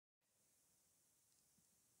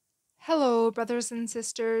Hello, brothers and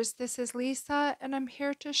sisters. This is Lisa, and I'm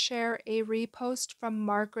here to share a repost from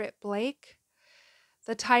Margaret Blake.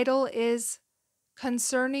 The title is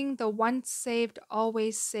Concerning the Once Saved,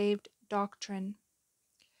 Always Saved Doctrine.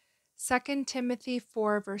 2 Timothy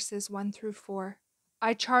 4, verses 1 through 4.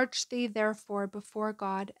 I charge thee therefore before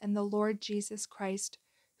God and the Lord Jesus Christ,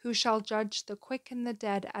 who shall judge the quick and the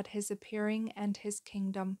dead at his appearing and his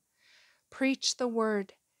kingdom. Preach the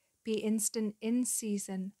word, be instant in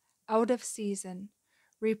season, out of season,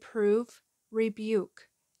 reprove, rebuke,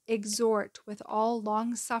 exhort with all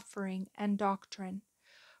long-suffering and doctrine.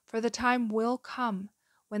 For the time will come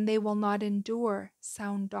when they will not endure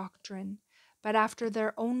sound doctrine, but after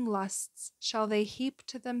their own lusts shall they heap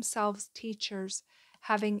to themselves teachers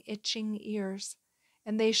having itching ears,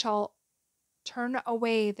 and they shall turn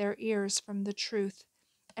away their ears from the truth,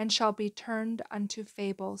 and shall be turned unto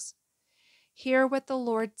fables. Hear what the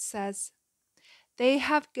Lord says. They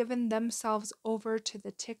have given themselves over to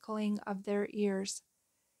the tickling of their ears.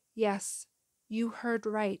 Yes, you heard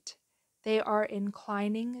right. They are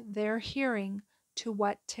inclining their hearing to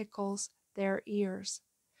what tickles their ears,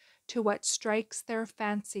 to what strikes their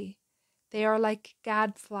fancy. They are like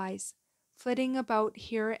gadflies, flitting about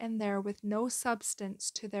here and there with no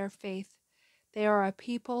substance to their faith. They are a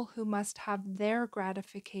people who must have their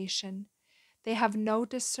gratification. They have no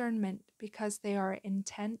discernment because they are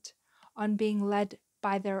intent on being led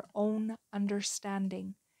by their own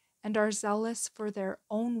understanding and are zealous for their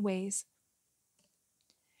own ways.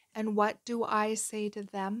 And what do I say to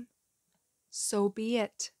them? So be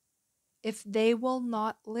it. If they will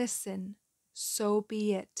not listen, so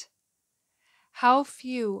be it. How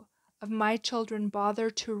few of my children bother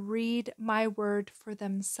to read my word for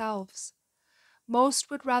themselves.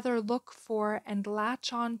 Most would rather look for and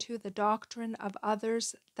latch on to the doctrine of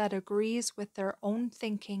others that agrees with their own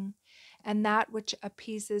thinking and that which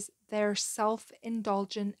appeases their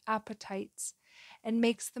self-indulgent appetites and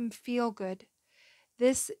makes them feel good.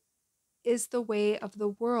 This is the way of the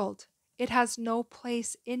world. It has no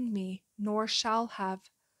place in me, nor shall have.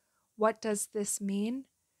 What does this mean?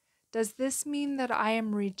 Does this mean that I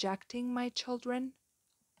am rejecting my children?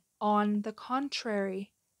 On the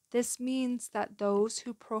contrary, this means that those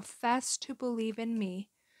who profess to believe in me,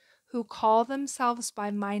 who call themselves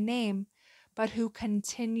by my name, but who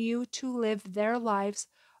continue to live their lives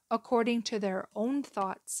according to their own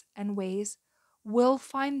thoughts and ways, will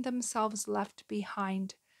find themselves left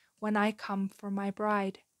behind when I come for my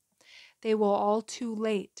bride. They will all too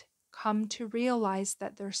late come to realize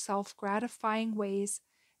that their self-gratifying ways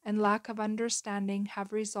and lack of understanding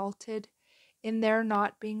have resulted in their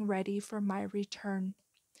not being ready for my return.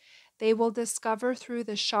 They will discover through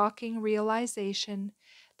the shocking realization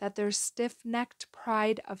that their stiff-necked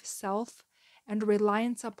pride of self and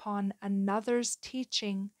reliance upon another's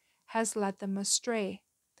teaching has led them astray.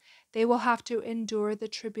 They will have to endure the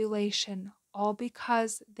tribulation, all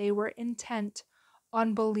because they were intent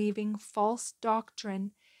on believing false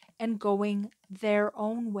doctrine and going their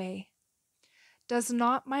own way. Does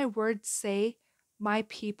not my word say, my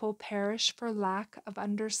people perish for lack of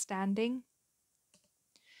understanding?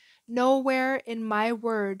 Nowhere in my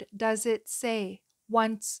word does it say,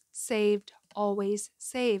 once saved, always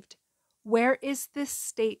saved. Where is this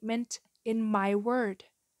statement in my word?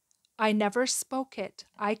 I never spoke it.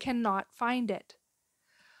 I cannot find it.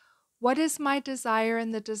 What is my desire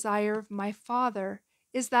and the desire of my Father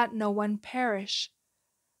is that no one perish.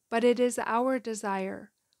 But it is our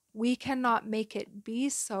desire. We cannot make it be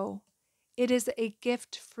so. It is a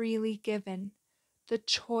gift freely given. The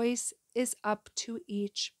choice is up to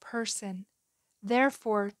each person.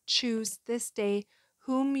 Therefore, choose this day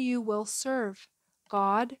whom you will serve,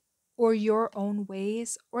 God, or your own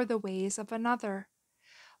ways, or the ways of another.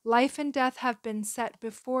 Life and death have been set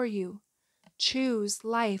before you. Choose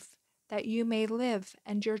life, that you may live,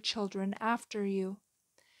 and your children after you.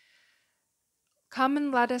 Come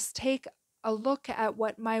and let us take a look at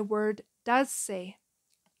what my word does say.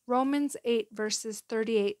 Romans 8, verses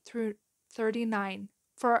 38 through 39.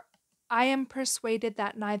 For I am persuaded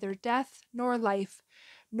that neither death nor life,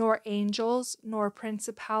 nor angels, nor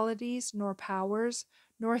principalities, nor powers,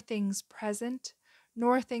 nor things present,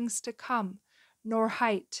 nor things to come, nor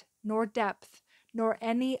height, nor depth, nor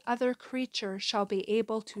any other creature shall be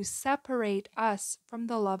able to separate us from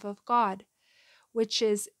the love of God, which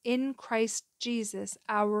is in Christ Jesus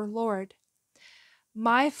our Lord.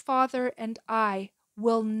 My Father and I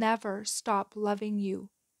will never stop loving you,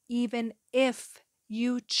 even if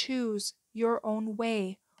you choose your own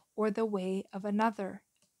way or the way of another.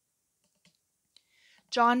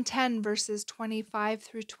 John 10, verses 25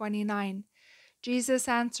 through 29. Jesus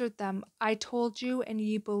answered them, I told you, and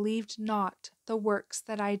ye believed not the works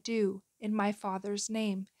that I do in my Father's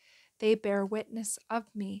name. They bear witness of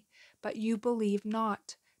me, but you believe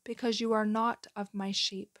not, because you are not of my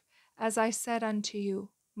sheep. As I said unto you,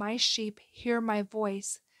 my sheep hear my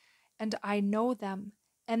voice, and I know them,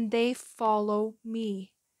 and they follow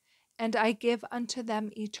me. And I give unto them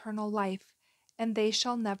eternal life, and they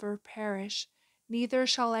shall never perish, neither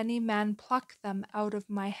shall any man pluck them out of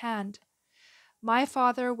my hand. My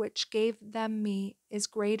Father which gave them me is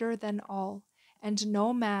greater than all, and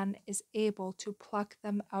no man is able to pluck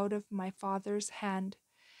them out of my Father's hand.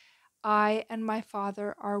 I and my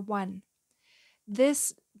Father are one.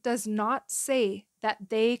 This does not say that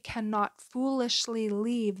they cannot foolishly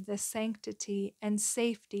leave the sanctity and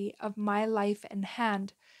safety of my life and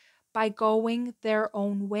hand by going their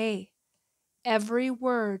own way. Every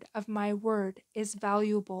word of my word is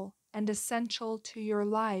valuable and essential to your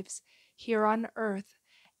lives here on earth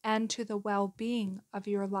and to the well-being of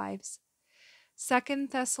your lives. 2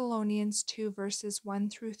 Thessalonians 2 verses 1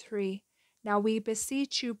 through 3. Now we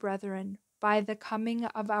beseech you, brethren, by the coming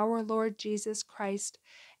of our Lord Jesus Christ,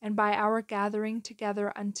 and by our gathering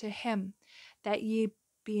together unto him, that ye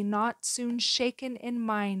be not soon shaken in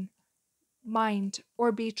mind,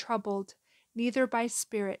 or be troubled, neither by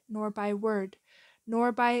spirit, nor by word,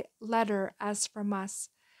 nor by letter as from us,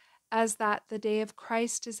 as that the day of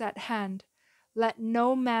Christ is at hand. Let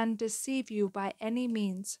no man deceive you by any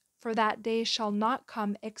means, for that day shall not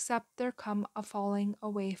come except there come a falling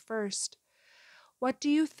away first. What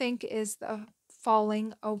do you think is the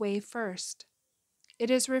falling away first?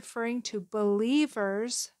 It is referring to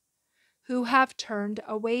believers who have turned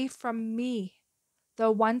away from me.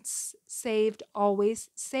 The once saved,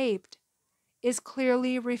 always saved, is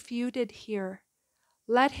clearly refuted here.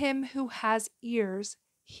 Let him who has ears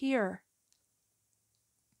hear.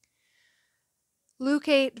 Luke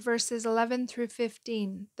 8, verses 11 through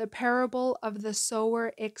 15, the parable of the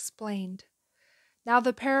sower explained. Now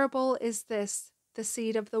the parable is this, the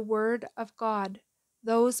seed of the word of God.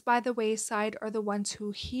 Those by the wayside are the ones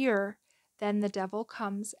who hear. Then the devil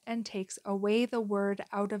comes and takes away the word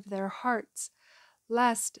out of their hearts,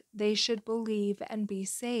 lest they should believe and be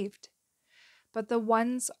saved. But the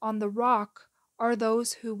ones on the rock are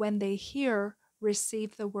those who, when they hear,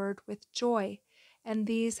 receive the word with joy, and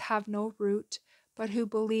these have no root, but who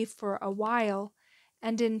believe for a while,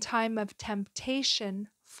 and in time of temptation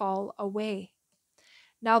fall away.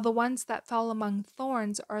 Now the ones that fall among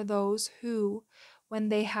thorns are those who, when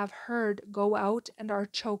they have heard, go out and are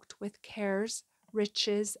choked with cares,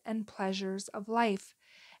 riches, and pleasures of life,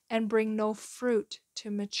 and bring no fruit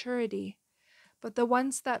to maturity. But the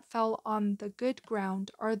ones that fell on the good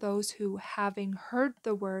ground are those who, having heard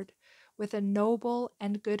the word with a noble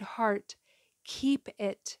and good heart, keep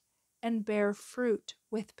it and bear fruit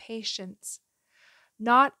with patience.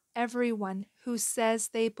 Not everyone who says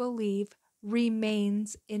they believe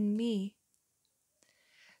remains in me.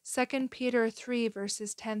 2 Peter 3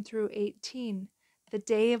 verses 10 through 18. The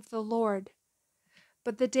day of the Lord.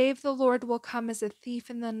 But the day of the Lord will come as a thief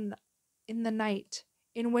in the night,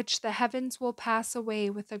 in which the heavens will pass away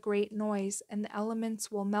with a great noise, and the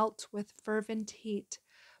elements will melt with fervent heat.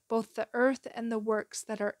 Both the earth and the works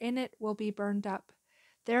that are in it will be burned up.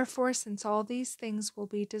 Therefore, since all these things will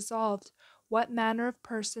be dissolved, what manner of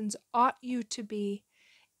persons ought you to be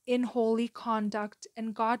in holy conduct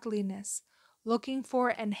and godliness, looking for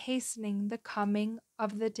and hastening the coming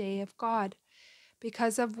of the day of God,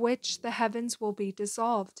 because of which the heavens will be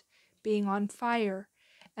dissolved, being on fire,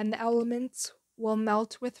 and the elements will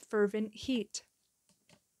melt with fervent heat.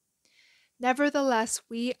 Nevertheless,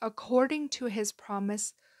 we, according to his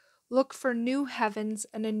promise, look for new heavens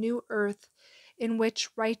and a new earth in which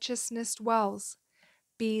righteousness dwells.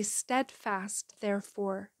 Be steadfast,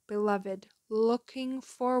 therefore, beloved, looking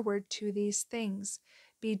forward to these things.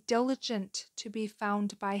 Be diligent to be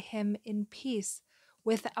found by him in peace,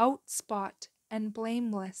 without spot and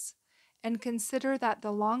blameless. And consider that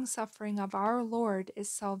the long-suffering of our Lord is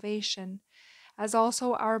salvation, as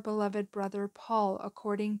also our beloved brother Paul,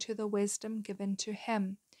 according to the wisdom given to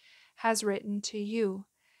him, has written to you,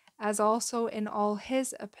 as also in all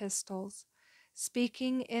his epistles,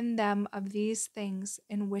 speaking in them of these things,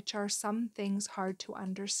 in which are some things hard to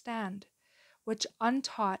understand, which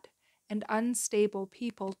untaught and unstable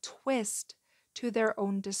people twist to their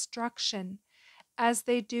own destruction, as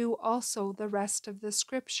they do also the rest of the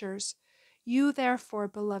Scriptures. You therefore,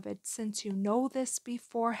 beloved, since you know this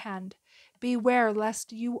beforehand, beware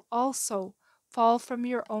lest you also fall from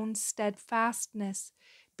your own steadfastness,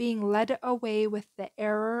 being led away with the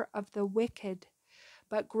error of the wicked,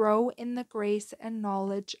 but grow in the grace and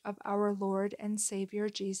knowledge of our Lord and Savior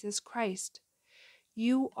Jesus Christ.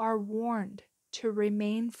 You are warned to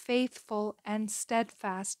remain faithful and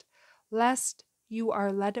steadfast, lest you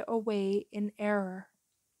are led away in error.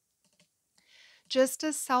 Just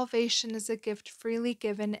as salvation is a gift freely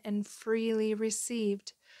given and freely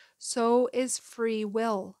received, so is free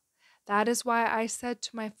will. That is why I said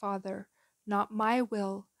to my Father, "Not my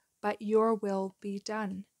will, but your will be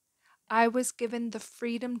done." I was given the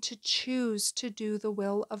freedom to choose to do the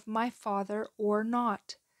will of my Father or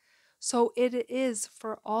not. So it is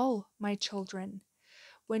for all my children.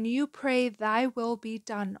 When you pray, "Thy will be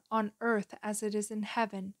done on earth as it is in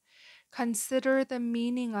heaven," consider the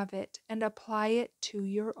meaning of it and apply it to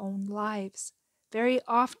your own lives. Very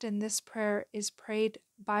often, this prayer is prayed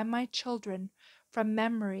by my children from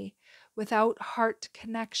memory without heart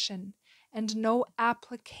connection and no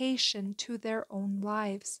application to their own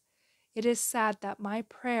lives. It is sad that my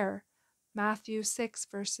prayer, Matthew 6,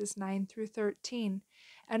 verses 9 through 13,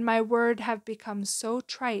 and my word have become so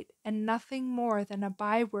trite and nothing more than a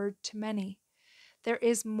byword to many. There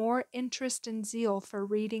is more interest and zeal for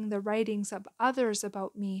reading the writings of others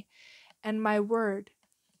about me and my word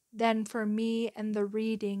than for me and the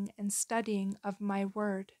reading and studying of my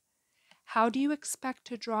word. How do you expect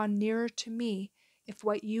to draw nearer to me if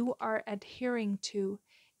what you are adhering to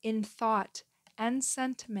in thought and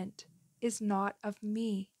sentiment is not of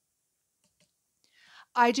me?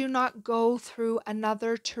 I do not go through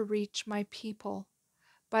another to reach my people,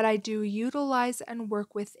 but I do utilize and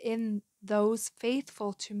work within those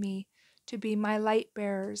faithful to me to be my light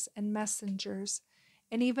bearers and messengers,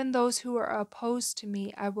 and even those who are opposed to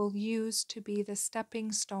me I will use to be the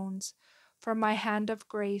stepping stones for my hand of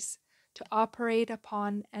grace to operate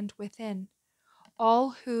upon and within.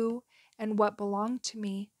 All who and what belong to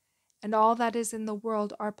me and all that is in the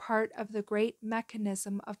world are part of the great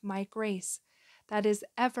mechanism of my grace that is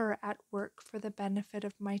ever at work for the benefit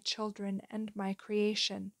of my children and my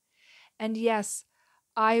creation. And yes,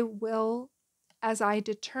 I will, as I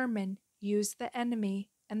determine, use the enemy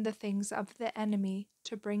and the things of the enemy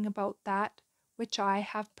to bring about that which I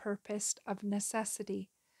have purposed of necessity.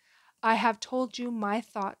 I have told you my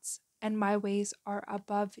thoughts and my ways are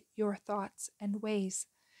above your thoughts and ways.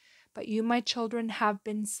 But you, my children, have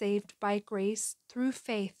been saved by grace through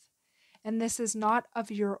faith, and this is not of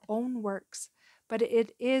your own works, but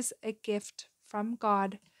it is a gift from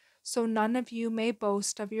God, so none of you may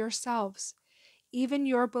boast of yourselves. Even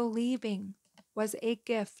your believing was a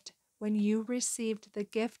gift when you received the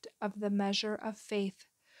gift of the measure of faith.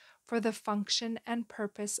 For the function and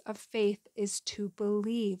purpose of faith is to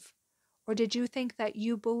believe. Or did you think that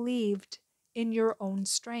you believed in your own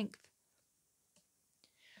strength?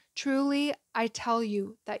 Truly, I tell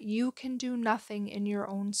you that you can do nothing in your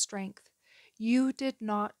own strength. You did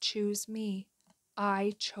not choose me.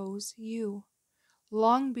 I chose you.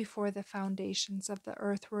 Long before the foundations of the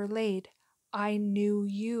earth were laid, I knew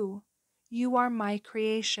you. You are my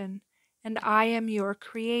creation, and I am your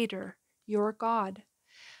creator, your God.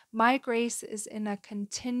 My grace is in a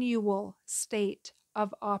continual state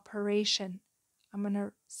of operation. I'm going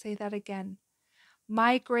to say that again.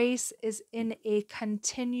 My grace is in a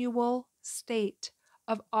continual state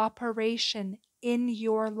of operation in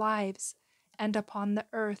your lives and upon the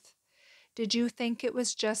earth. Did you think it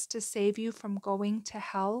was just to save you from going to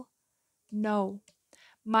hell? No.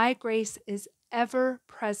 My grace is ever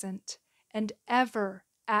present and ever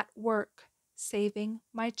at work, saving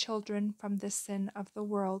my children from the sin of the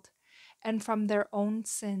world and from their own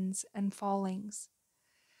sins and fallings.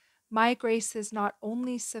 My grace is not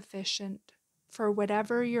only sufficient for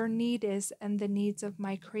whatever your need is and the needs of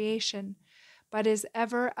my creation, but is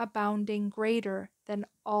ever abounding greater than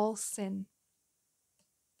all sin.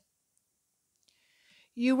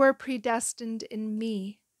 You were predestined in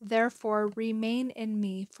me, therefore remain in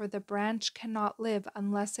me, for the branch cannot live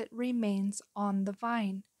unless it remains on the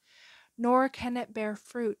vine, nor can it bear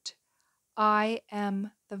fruit. I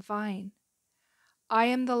am the vine. I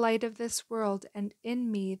am the light of this world, and in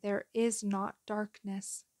me there is not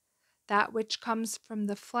darkness. That which comes from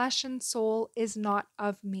the flesh and soul is not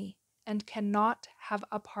of me, and cannot have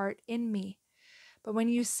a part in me. But when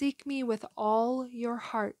you seek me with all your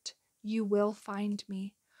heart, you will find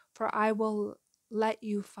me, for I will let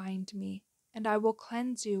you find me, and I will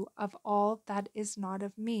cleanse you of all that is not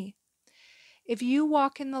of me. If you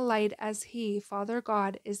walk in the light as He, Father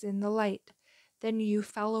God, is in the light, then you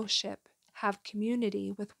fellowship, have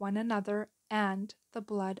community with one another, and the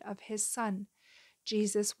blood of His Son,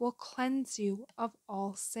 Jesus, will cleanse you of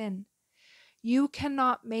all sin. You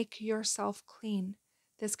cannot make yourself clean.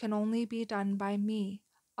 This can only be done by me.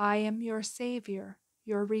 I am your Savior,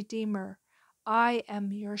 your Redeemer. I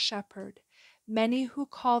am your shepherd. Many who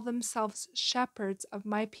call themselves shepherds of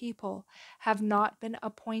my people have not been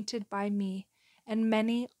appointed by me, and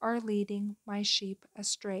many are leading my sheep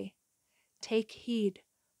astray. Take heed,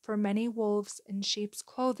 for many wolves in sheep's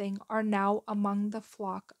clothing are now among the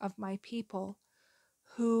flock of my people.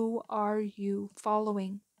 Who are you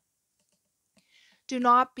following? Do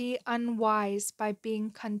not be unwise by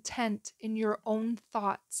being content in your own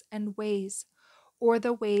thoughts and ways, or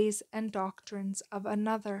the ways and doctrines of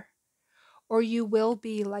another. Or you will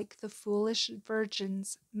be like the foolish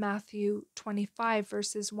virgins, Matthew 25,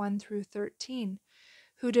 verses 1 through 13,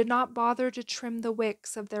 who did not bother to trim the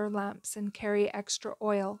wicks of their lamps and carry extra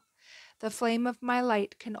oil. The flame of my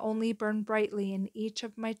light can only burn brightly in each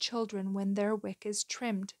of my children when their wick is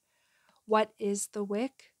trimmed. What is the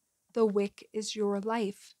wick? The wick is your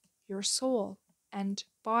life, your soul and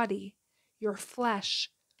body, your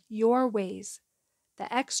flesh, your ways.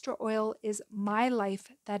 The extra oil is my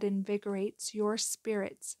life that invigorates your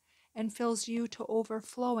spirits and fills you to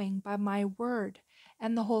overflowing by my word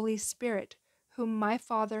and the Holy Spirit, whom my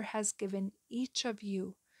Father has given each of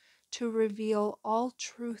you to reveal all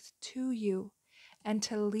truth to you and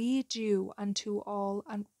to lead you unto all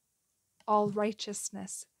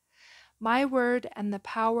righteousness. My word and the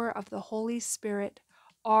power of the Holy Spirit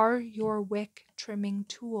are your wick trimming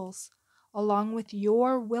tools, along with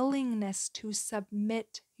your willingness to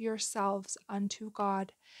submit yourselves unto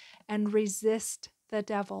God and resist the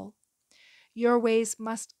devil. Your ways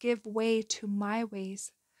must give way to my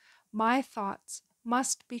ways. My thoughts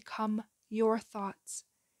must become your thoughts.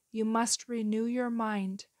 You must renew your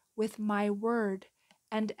mind with my word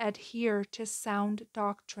and adhere to sound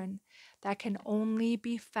doctrine that can only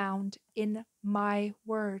be found in my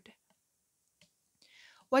word.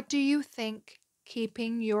 What do you think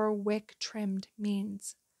keeping your wick trimmed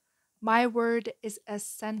means? My word is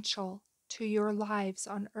essential to your lives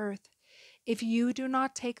on earth. If you do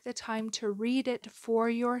not take the time to read it for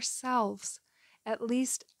yourselves, at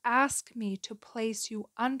least ask me to place you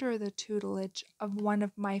under the tutelage of one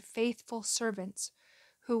of my faithful servants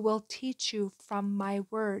who will teach you from my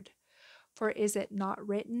word. For is it not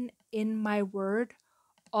written in my word,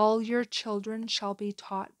 all your children shall be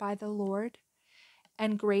taught by the Lord,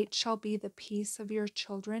 and great shall be the peace of your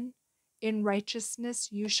children? In righteousness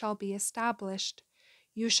you shall be established.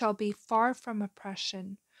 You shall be far from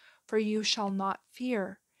oppression, for you shall not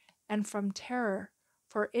fear, and from terror,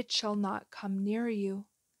 for it shall not come near you.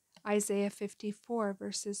 Isaiah 54,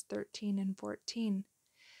 verses 13 and 14.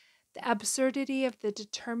 The absurdity of the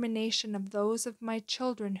determination of those of my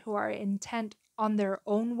children who are intent on their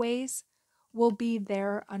own ways will be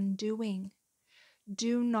their undoing.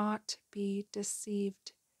 Do not be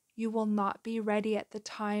deceived. You will not be ready at the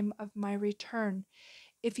time of my return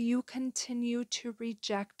if you continue to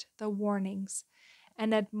reject the warnings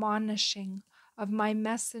and admonishing of my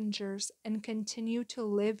messengers and continue to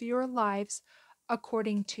live your lives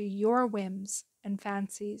according to your whims and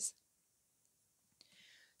fancies.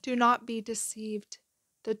 Do not be deceived.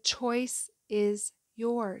 The choice is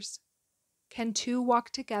yours. Can two walk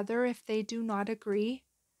together if they do not agree?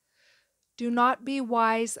 Do not be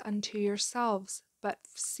wise unto yourselves, but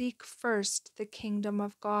seek first the kingdom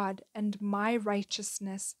of God and my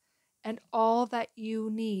righteousness, and all that you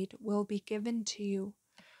need will be given to you.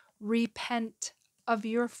 Repent of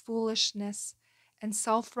your foolishness and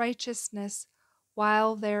self-righteousness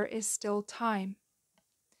while there is still time.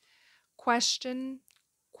 Question,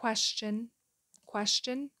 question,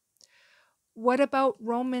 question. What about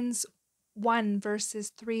Romans 1 verses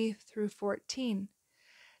 3 through 14?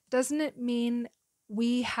 Doesn't it mean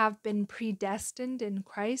we have been predestined in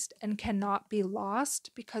Christ and cannot be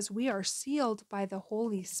lost because we are sealed by the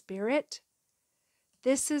Holy Spirit?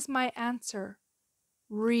 This is my answer.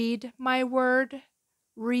 Read my word,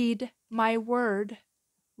 read my word,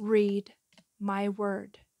 read my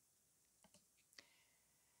word.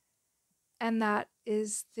 And that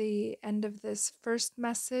is the end of this first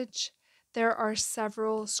message. There are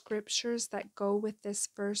several scriptures that go with this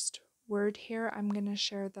first word here. I'm going to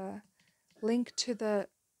share the link to the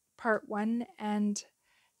part 1 and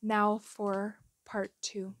now for part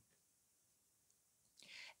 2.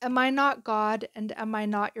 Am I not God, and am I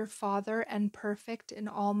not your Father, and perfect in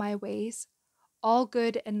all my ways? All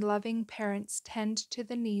good and loving parents tend to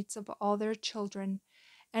the needs of all their children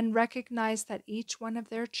and recognize that each one of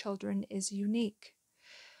their children is unique.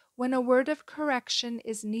 When a word of correction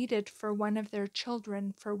is needed for one of their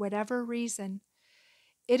children for whatever reason,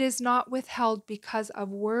 it is not withheld because of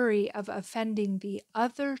worry of offending the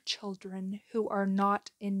other children who are not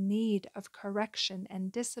in need of correction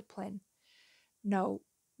and discipline. No,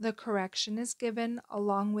 The correction is given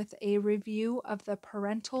along with a review of the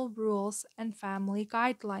parental rules and family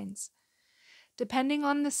guidelines. Depending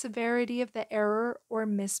on the severity of the error or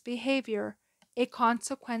misbehavior, a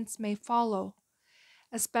consequence may follow,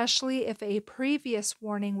 especially if a previous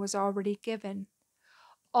warning was already given.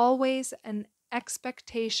 Always an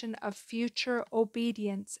expectation of future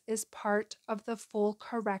obedience is part of the full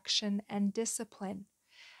correction and discipline,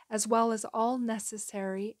 as well as all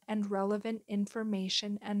necessary and relevant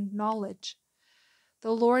information and knowledge.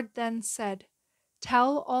 The Lord then said,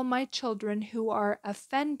 "Tell all my children who are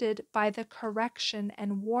offended by the correction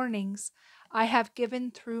and warnings I have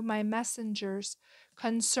given through my messengers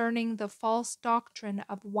concerning the false doctrine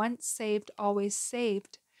of once saved, always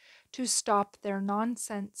saved, to stop their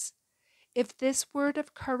nonsense. If this word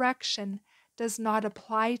of correction does not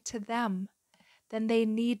apply to them, then they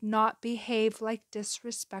need not behave like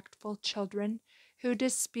disrespectful children who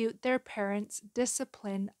dispute their parents'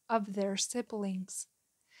 discipline of their siblings.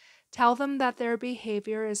 Tell them that their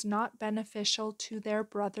behavior is not beneficial to their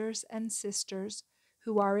brothers and sisters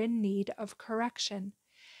who are in need of correction,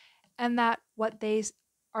 and that what they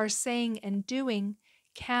are saying and doing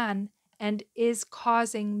can and is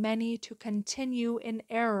causing many to continue in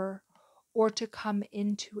error or to come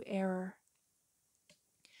into error.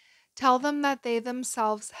 Tell them that they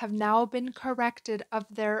themselves have now been corrected of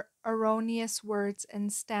their erroneous words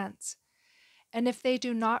and stance, and if they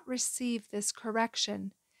do not receive this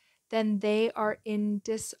correction, then they are in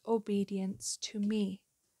disobedience to me."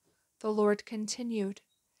 The Lord continued,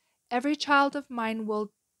 "Every child of mine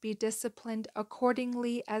will be disciplined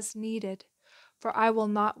accordingly as needed, for I will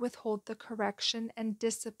not withhold the correction and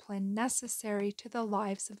discipline necessary to the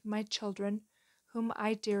lives of my children, whom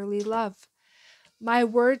I dearly love. My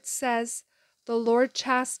word says, 'The Lord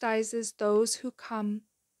chastises those whom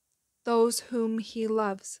he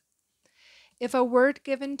loves.' If a word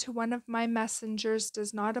given to one of my messengers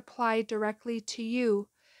does not apply directly to you,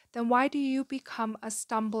 then why do you become a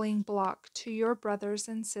stumbling block to your brothers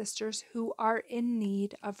and sisters who are in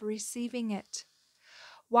need of receiving it?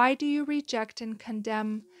 Why do you reject and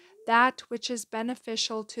condemn that which is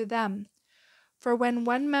beneficial to them? For when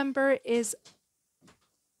one member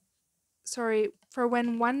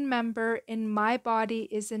in my body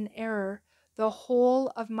is in error, the whole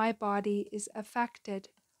of my body is affected.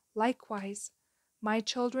 Likewise, my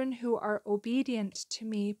children who are obedient to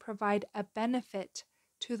me provide a benefit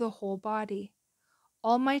to the whole body.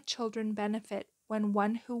 All my children benefit when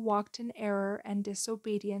one who walked in error and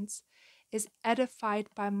disobedience is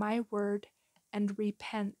edified by my word and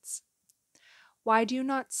repents. Why do you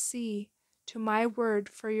not see to my word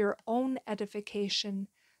for your own edification,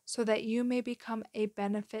 so that you may become a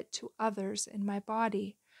benefit to others in my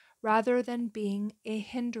body, rather than being a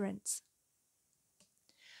hindrance?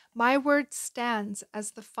 My word stands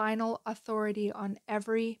as the final authority on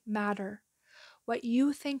every matter. What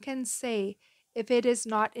you think and say, if it is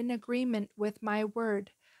not in agreement with my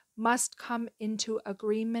word, must come into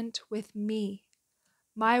agreement with me.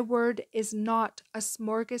 My word is not a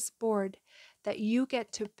smorgasbord that you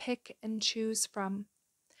get to pick and choose from.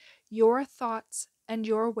 Your thoughts and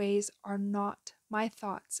your ways are not my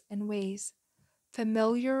thoughts and ways.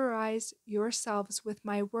 Familiarize yourselves with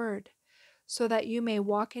my word, so that you may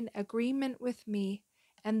walk in agreement with me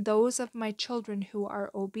and those of my children who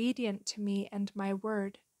are obedient to me and my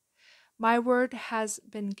word. My word has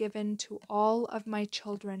been given to all of my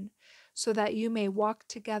children, so that you may walk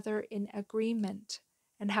together in agreement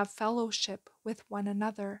and have fellowship with one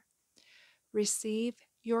another. Receive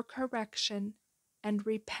your correction and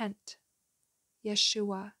repent.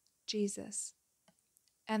 Yeshua, Jesus.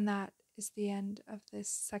 And that is the end of this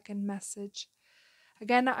second message.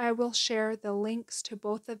 Again, I will share the links to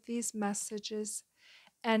both of these messages,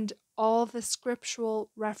 and all the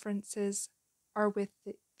scriptural references are with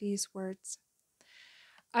these words.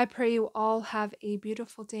 I pray you all have a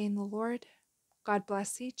beautiful day in the Lord. God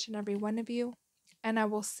bless each and every one of you, and I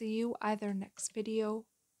will see you either next video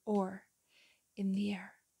or in the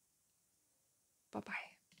air. Bye-bye.